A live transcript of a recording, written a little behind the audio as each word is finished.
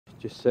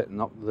just setting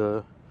up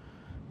the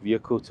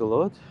vehicle to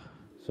load.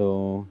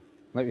 So,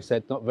 like we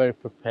said, not very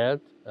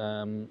prepared.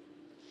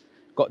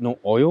 Got no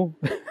oil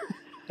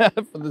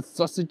for the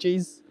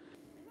sausages.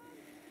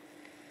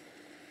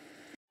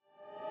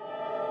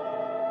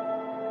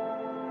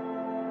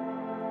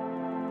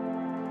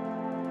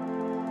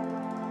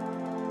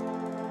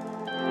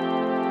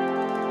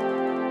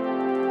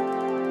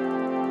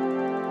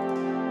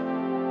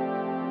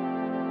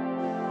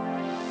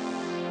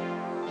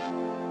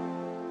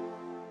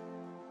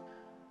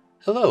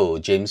 Hello,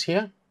 James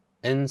here.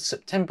 In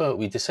September,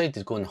 we decided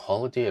to go on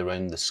holiday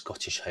around the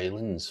Scottish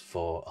Highlands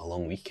for a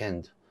long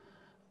weekend.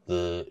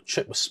 The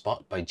trip was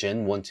sparked by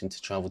Jen wanting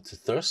to travel to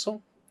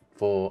Thurso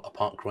for a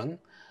park run,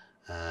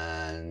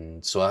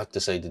 and so I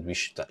decided we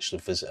should actually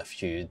visit a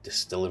few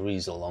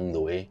distilleries along the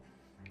way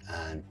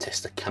and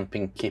test the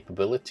camping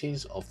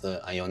capabilities of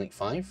the Ioniq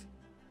 5.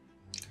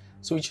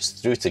 So we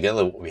just threw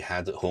together what we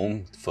had at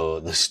home for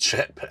this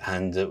trip,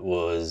 and it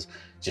was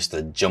just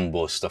the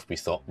jumbo stuff we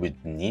thought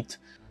we'd need.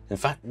 In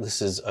fact,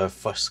 this is our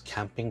first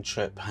camping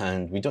trip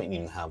and we don't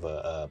even have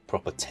a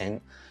proper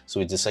tent,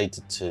 so we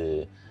decided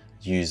to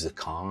use the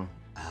car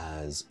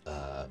as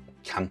a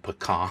camper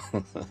car,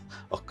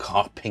 or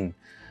carping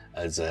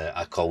as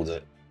I called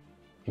it.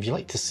 If you'd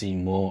like to see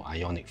more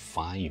Ioniq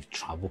 5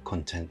 travel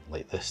content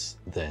like this,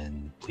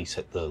 then please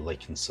hit the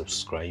like and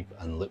subscribe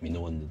and let me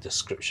know in the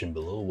description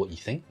below what you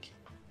think.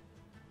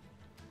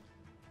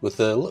 With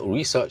a little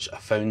research, I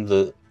found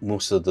that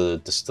most of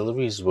the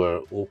distilleries were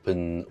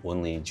open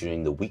only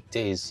during the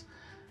weekdays,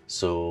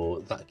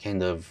 so that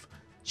kind of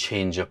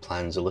changed our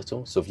plans a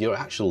little. So if you're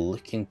actually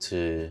looking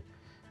to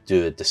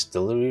do a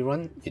distillery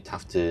run, you'd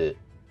have to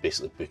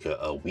basically book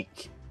a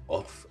week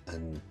off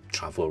and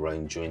travel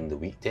around during the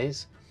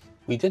weekdays.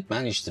 We did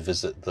manage to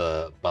visit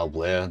the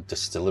Balblair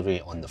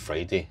Distillery on the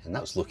Friday, and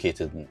that was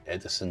located in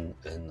Edison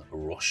in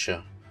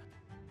Rossshire.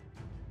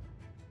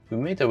 We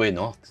made our way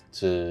north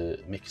to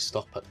make a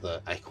stop at the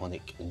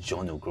iconic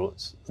John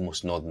O'Groats, the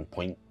most northern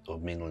point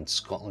of mainland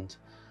Scotland,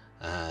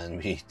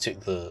 and we took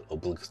the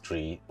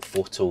obligatory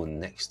photo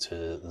next to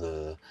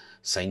the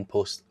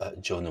signpost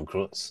at John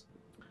O'Groats.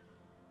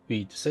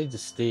 We decided to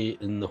stay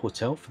in the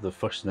hotel for the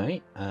first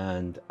night,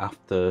 and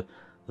after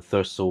the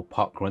Thurso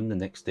Park run the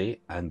next day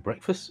and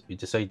breakfast, we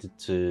decided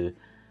to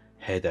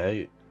head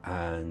out.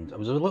 And I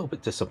was a little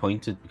bit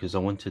disappointed because I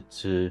wanted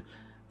to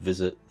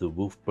visit the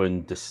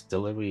Wolfburn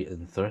Distillery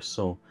in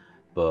Thurso,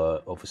 but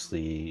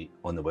obviously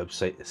on the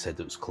website it said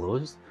it was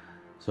closed.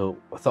 So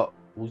I thought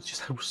we'll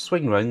just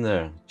swing around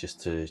there just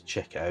to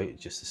check it out,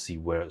 just to see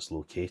where it's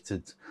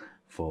located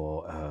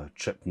for a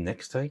trip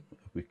next time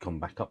if we come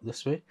back up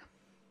this way.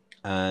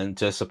 And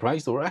to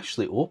surprise, they were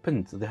actually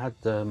opened. They had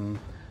it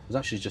was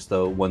actually just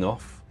a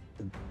one-off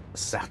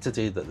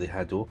Saturday that they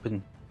had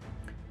open.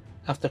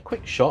 After a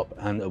quick shop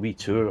and a wee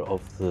tour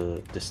of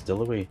the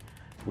distillery,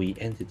 we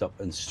ended up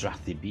in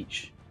Strathy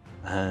Beach,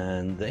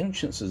 and the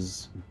entrance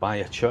is by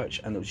a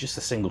church, and it was just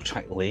a single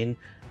track lane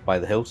by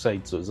the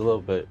hillside, so it was a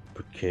little bit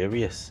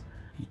precarious.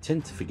 You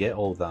tend to forget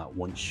all that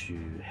once you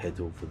head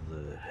over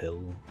the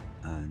hill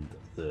and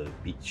the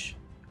beach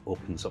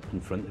opens up in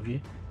front of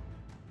you.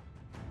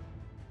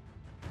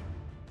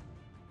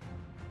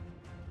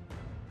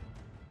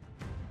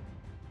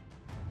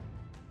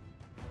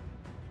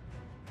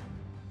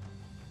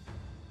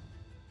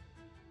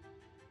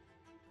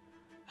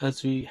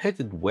 As we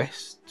headed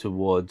west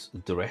towards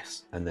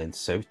Duress and then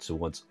south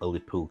towards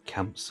Ullapool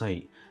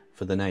campsite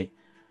for the night,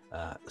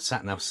 the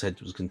sat-nav said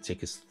it was going to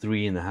take us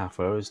 3.5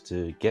 hours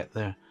to get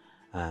there,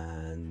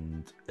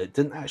 and it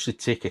didn't actually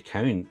take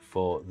account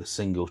for the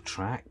single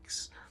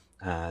tracks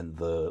and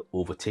the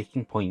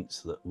overtaking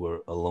points that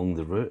were along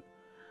the route,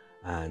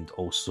 and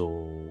also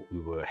we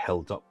were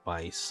held up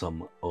by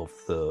some of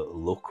the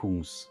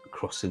locals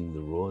crossing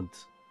the road.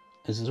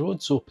 As the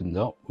roads opened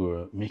up, we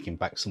were making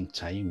back some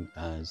time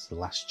as the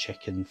last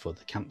check-in for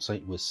the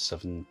campsite was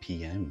 7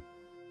 PM.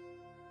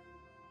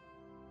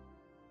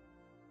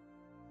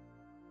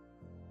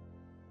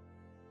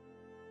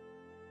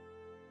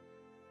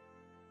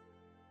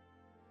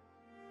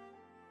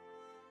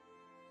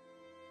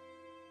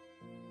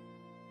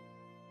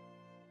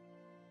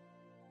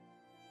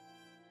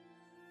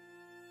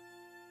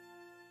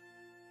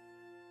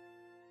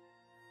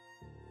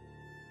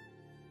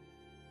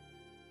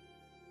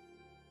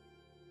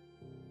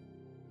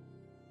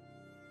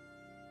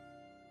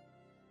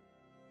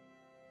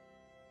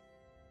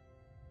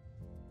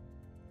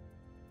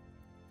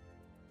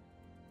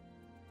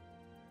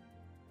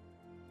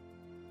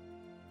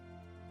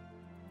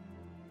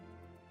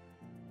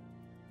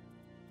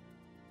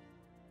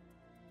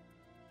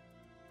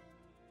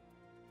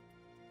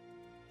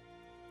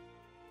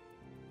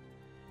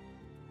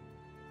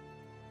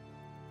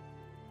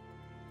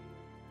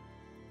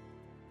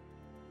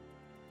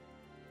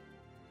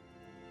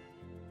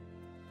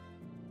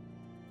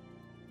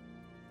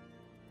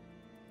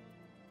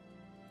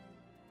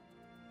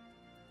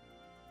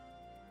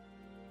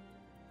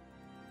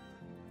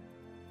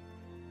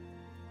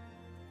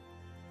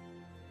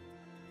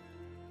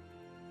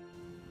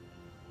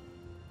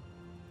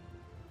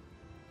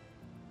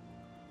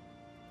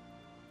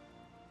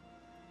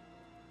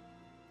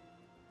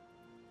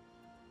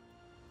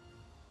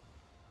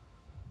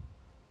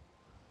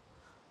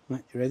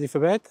 Right, you ready for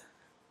bed?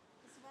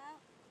 Just about.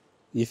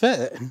 You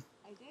fit?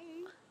 I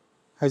do.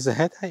 How's the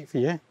head height for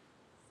you?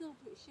 Still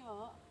a bit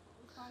short.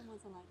 But the fine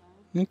ones I like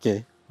though.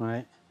 Okay,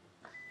 right.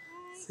 Bye.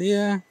 See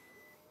ya.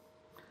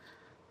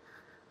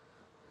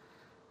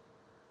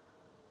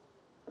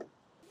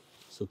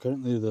 So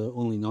currently the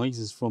only noise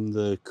is from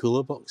the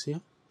cooler box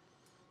here.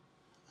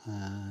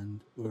 And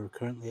we're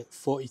currently at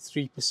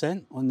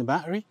 43% on the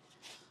battery.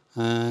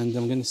 And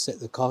I'm going to set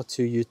the car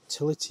to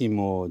utility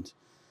mode,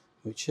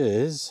 which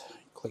is,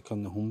 click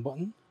on the home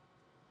button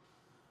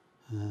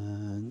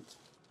and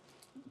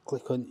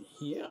click on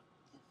here,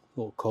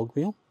 little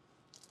cogwheel,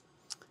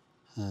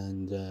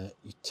 and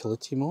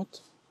utility mode,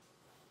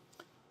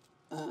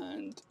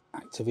 and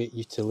activate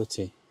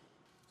utility.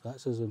 So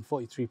that says on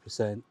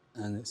 43%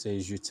 and it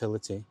says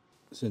utility.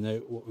 So now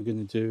what we're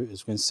going to do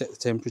is we're going to set the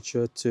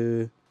temperature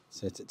to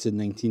set it to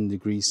 19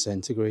 degrees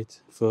centigrade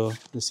for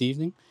this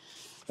evening.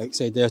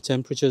 Outside their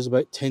temperature is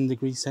about 10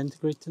 degrees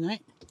centigrade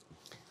tonight.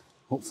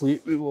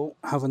 Hopefully we will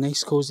have a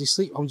nice cozy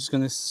sleep. I'm just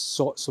going to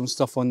sort some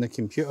stuff on the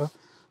computer.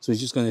 So we're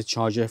just going to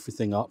charge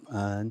everything up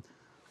and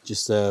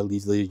just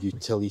leave the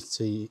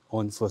utility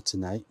on for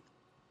tonight.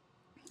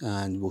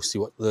 And we'll see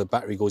what the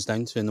battery goes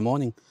down to in the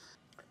morning.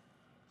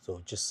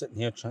 So just sitting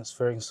here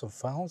transferring some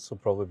files. So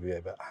probably be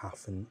about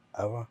half an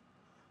hour.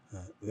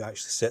 We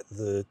actually set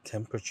the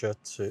temperature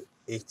to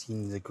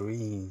 18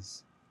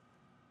 degrees.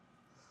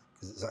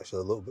 Because it's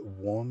actually a little bit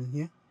warm in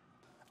here.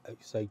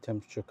 Outside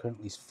temperature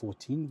currently is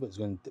 14, but it's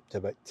going to dip to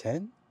about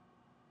 10.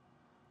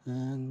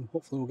 And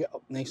hopefully we'll get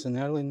up nice and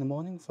early in the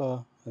morning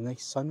for a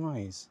nice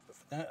sunrise. But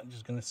for that, I'm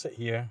just going to sit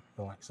here,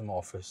 relax in my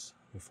office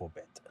before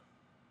bed.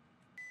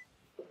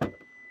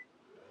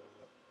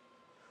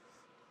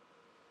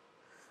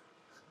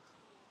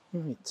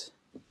 Right.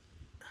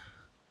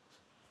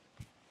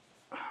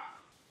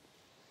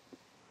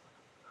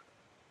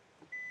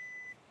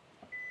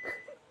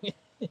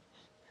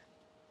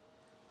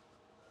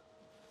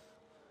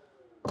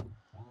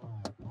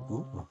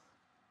 Ooh.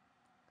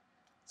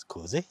 It's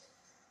cozy.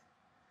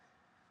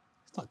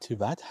 It's not too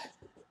bad.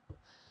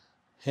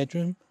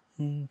 Headroom,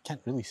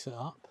 can't really sit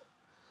up.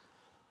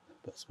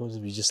 But I suppose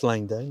if you're just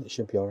lying down, it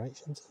should be alright,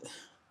 shouldn't it?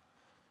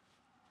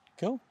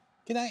 Cool.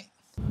 Good night.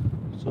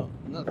 So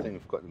another thing I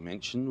forgot to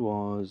mention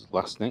was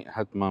last night I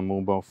had my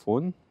mobile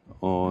phone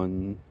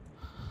on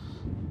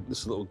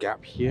this little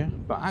gap here,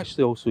 but I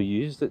actually also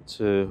used it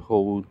to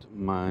hold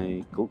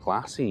my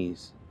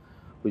glasses,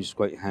 which is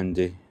quite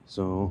handy.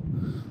 So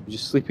I was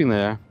just sleeping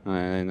there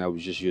and I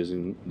was just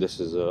using this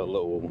as a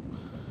little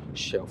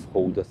shelf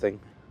holder thing,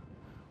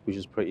 which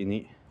is pretty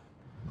neat.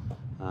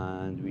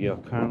 And we are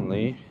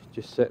currently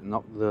just setting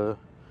up the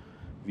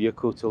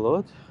vehicle to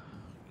load.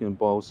 Gonna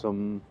boil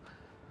some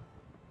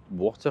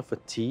water for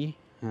tea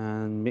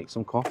and make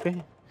some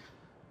coffee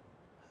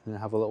and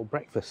have a little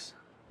breakfast.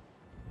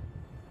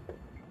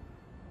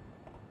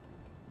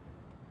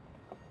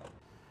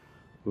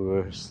 We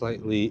were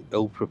slightly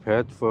ill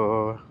prepared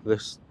for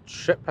this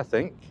trip, I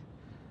think.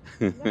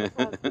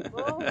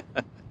 The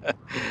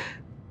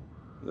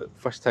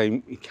first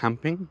time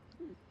camping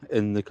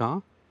in the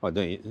car. Or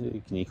don't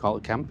you, can you call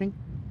it camping?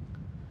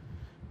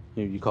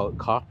 You call it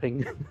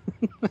carping.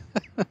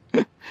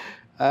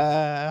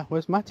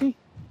 Where's Matty?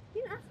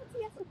 You didn't ask me to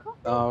get some coffee.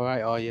 Oh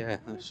right, oh yeah,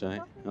 that's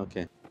right.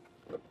 Okay.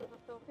 I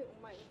thought it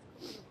might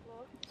need to come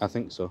on the floor. I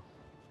think so.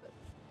 But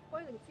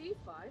boiling tea's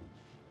fine.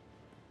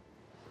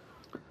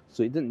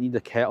 So you didn't need a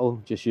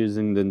kettle, just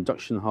using the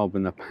induction hob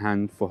and a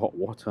pan for hot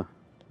water.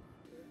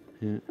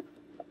 Yeah.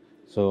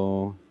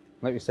 So,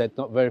 like we said,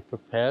 not very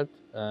prepared.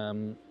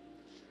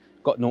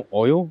 Got no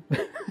oil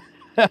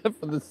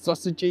for the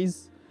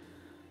sausages.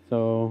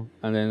 So,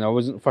 and then I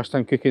wasn't first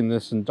time cooking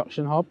this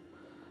induction hob.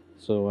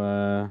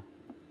 So,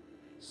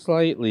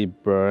 slightly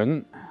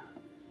burnt,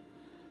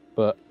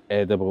 but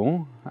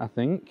edible, I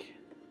think.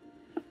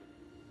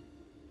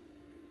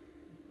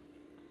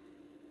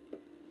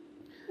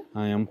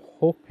 I am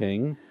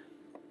hoping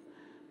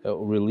it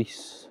will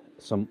release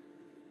some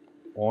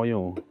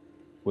oil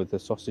with the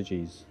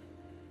sausages.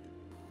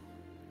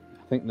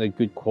 I think they're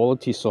good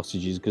quality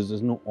sausages because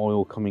there's no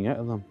oil coming out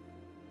of them.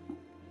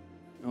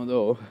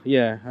 Although,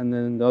 yeah, and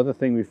then the other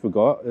thing we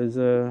forgot is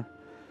a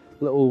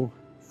little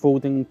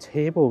folding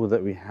table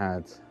that we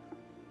had.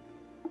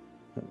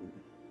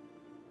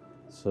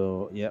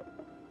 So, yep,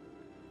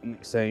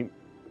 next time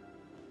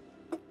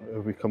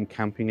if we come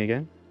camping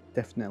again,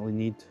 definitely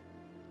need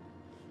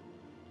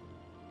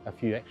a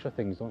few extra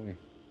things, don't we?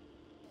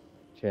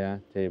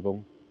 Chair,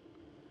 table,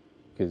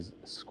 because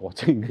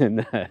squatting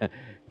and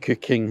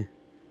cooking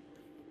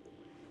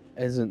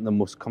isn't the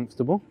most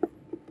comfortable.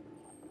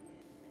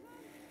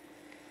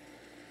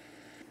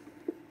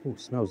 Oh,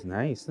 smells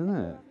nice, doesn't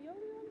it?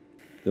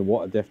 The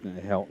water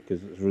definitely helped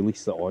because it's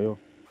released the oil.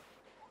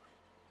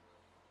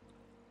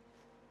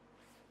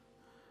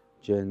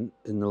 Jen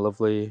in the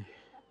lovely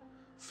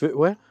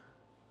footwear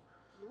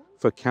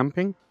for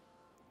camping,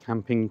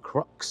 camping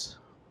Crocs.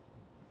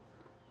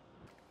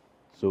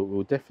 So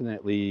we'll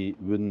definitely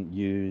wouldn't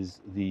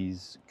use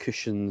these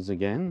cushions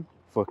again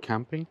for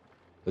camping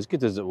as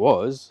good as it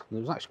was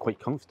actually quite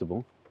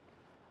comfortable.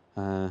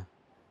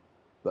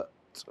 But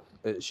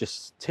it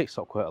just takes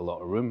up quite a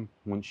lot of room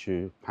once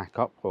you pack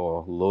up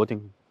or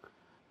loading.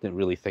 Didn't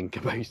really think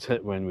about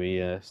it when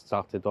we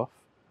started off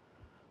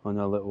on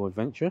our little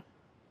adventure.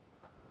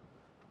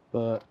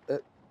 But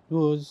it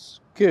was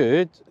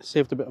good,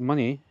 saved a bit of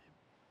money,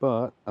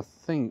 but I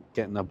think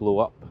getting a blow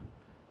up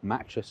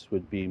mattress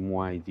would be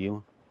more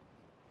ideal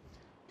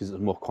because it's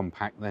more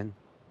compact then.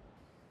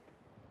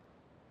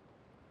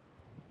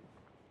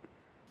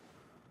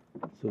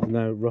 So it's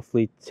now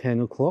roughly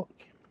 10 o'clock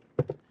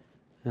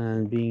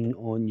and being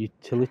on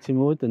utility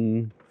mode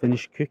and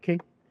finished cooking,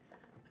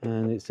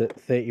 and it's at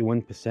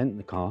 31% in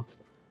the car.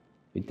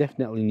 We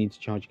definitely need to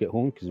charge to get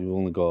home because we've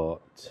only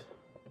got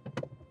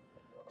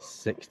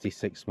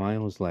 66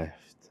 miles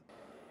left.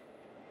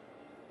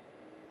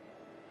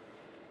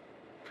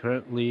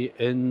 Currently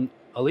in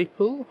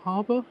Ullapool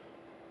harbour,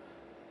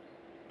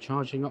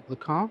 charging up the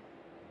car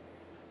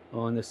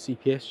on a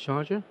CPS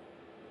charger,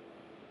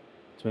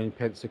 20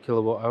 pence a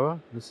kilowatt hour.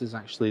 This is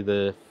actually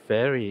the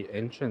ferry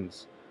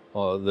entrance,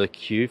 or the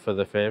queue for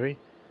the ferry.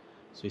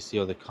 So you see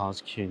all the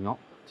cars queuing up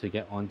to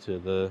get onto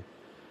the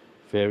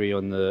ferry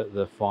on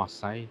the far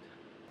side.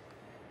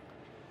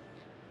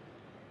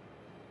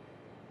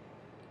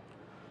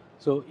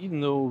 So even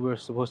though we're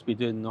supposed to be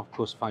doing North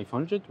Coast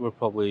 500, we're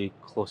probably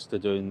close to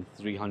doing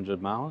 300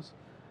 miles.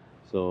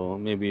 So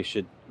maybe we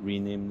should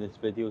rename this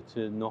video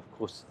to North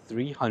Coast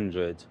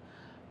 300,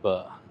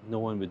 but no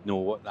one would know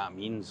what that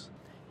means.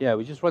 Yeah,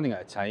 we're just running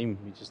out of time.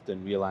 We just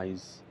didn't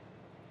realise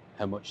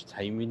how much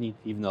time we need.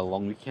 Even a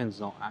long weekend's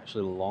not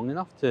actually long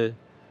enough to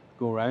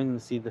go around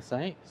and see the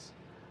sights.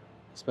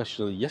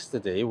 Especially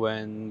yesterday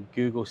when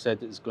Google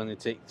said it's going to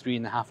take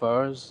 3.5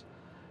 hours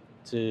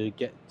to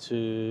get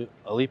to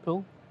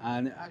Ullapool,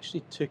 and it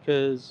actually took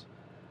us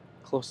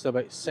close to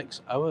about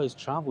 6 hours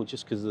travel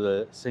just because of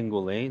the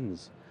single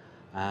lanes.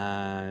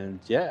 And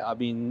yeah, I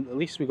mean, at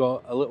least we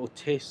got a little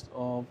taste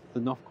of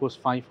the North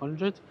Coast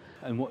 500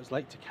 and what it's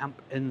like to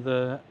camp in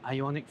the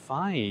Ioniq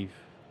 5.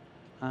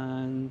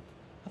 And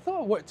I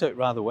thought it worked out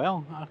rather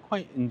well. I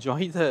quite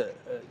enjoyed it.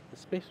 The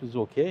space was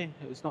okay.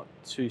 It was not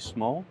too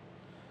small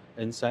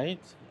inside,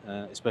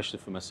 especially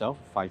for myself,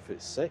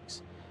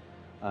 5'6".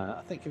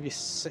 I think if you're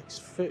 6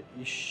 foot,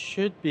 you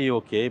should be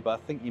okay, but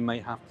I think you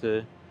might have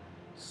to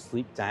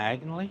sleep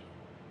diagonally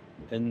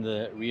in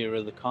the rear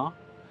of the car.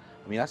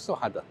 I mean, I still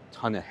had a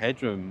ton of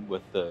headroom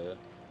with the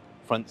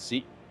front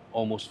seat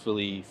almost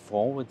fully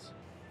forward.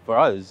 For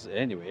us,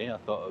 anyway, I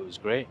thought it was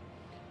great.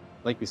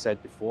 Like we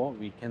said before,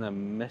 we kind of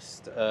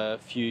missed a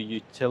few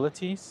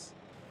utilities,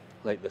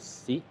 like the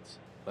seat,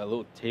 a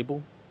little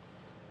table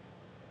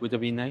would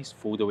have been nice,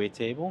 fold-away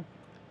table,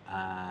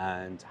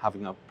 and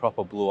having a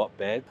proper blow-up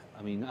bed.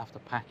 I mean, after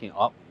packing it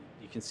up,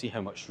 you can see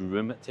how much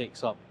room it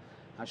takes up.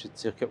 It actually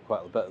took up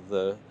quite a bit of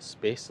the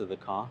space of the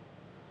car.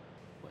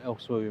 What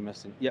else were we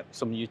missing? Yep,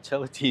 some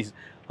utilities,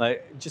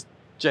 like just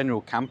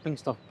general camping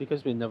stuff,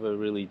 because we never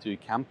really do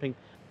camping.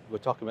 We're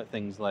talking about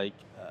things like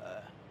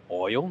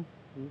oil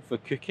for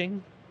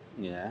cooking,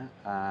 yeah,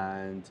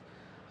 and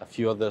a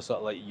few other sort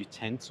of like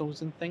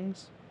utensils and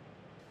things.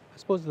 I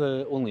suppose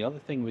the only other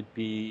thing would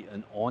be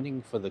an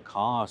awning for the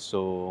car,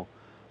 so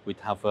we'd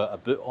have a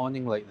boot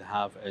awning like they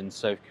have in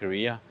South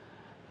Korea.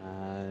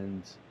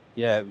 And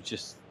yeah, it was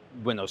just,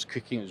 when I was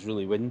cooking it was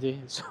really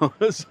windy, so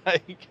it's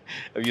like,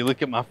 if you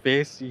look at my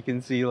face you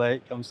can see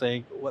like I'm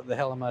saying, what the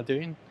hell am I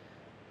doing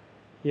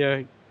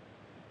here,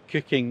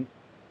 cooking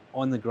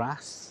on the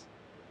grass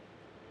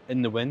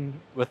in the wind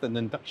with an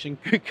induction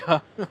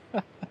cooker.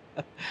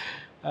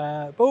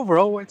 But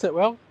overall worked out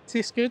well,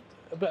 tastes good.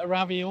 A bit of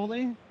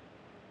ravioli,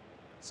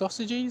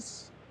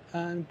 sausages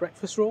and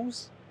breakfast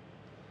rolls,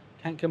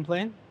 can't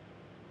complain.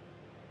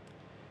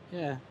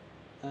 Yeah,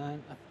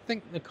 and I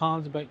think the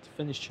car's about to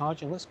finish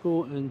charging. Let's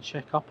go and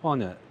check up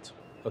on it.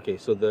 Okay,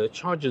 so the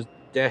charger's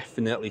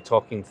definitely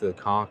talking to the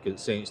car because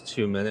it's saying it's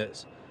 2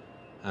 minutes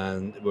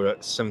and we're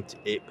at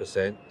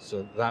 78%,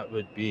 so that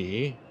would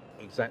be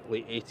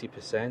exactly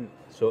 80%.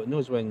 So it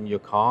knows when your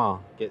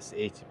car gets to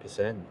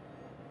 80%.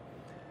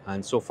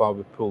 And so far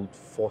we've pulled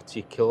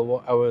 40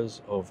 kilowatt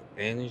hours of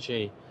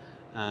energy,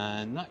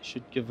 and that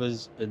should give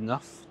us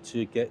enough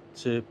to get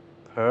to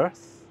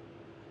Perth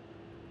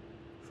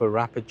for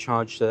rapid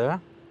charge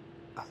there.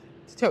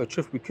 To tell the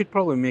truth, we could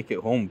probably make it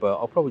home, but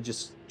I'll probably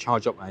just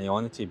charge up my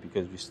Ionity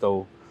because we're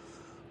still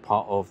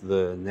part of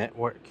the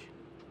network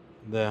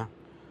there.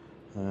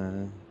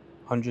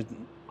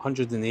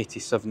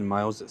 187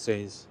 miles it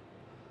says.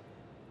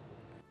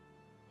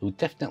 We'll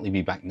definitely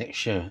be back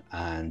next year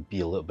and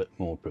be a little bit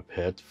more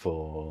prepared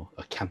for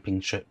a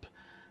camping trip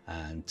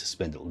and to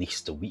spend at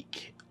least a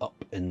week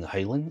up in the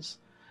Highlands,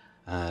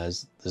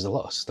 as there's a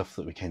lot of stuff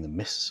that we kind of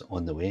miss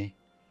on the way.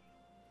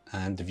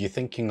 And if you're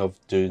thinking of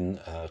doing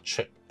a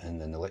trip in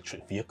an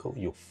electric vehicle,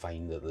 you'll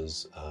find that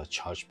there's a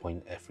charge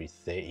point every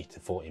 30 to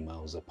 40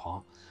 miles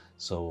apart,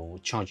 so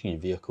charging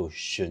your vehicle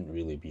shouldn't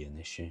really be an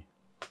issue.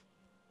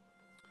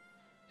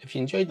 If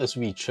you enjoyed this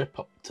wee trip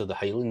up to the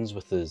Highlands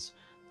with us,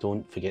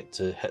 Don't forget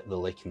to hit the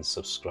like and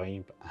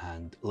subscribe,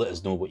 and let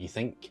us know what you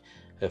think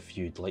if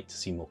you'd like to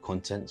see more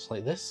contents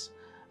like this.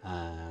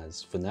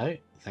 As for now,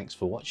 thanks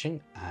for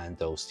watching, and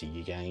I'll see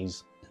you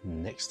guys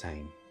next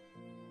time.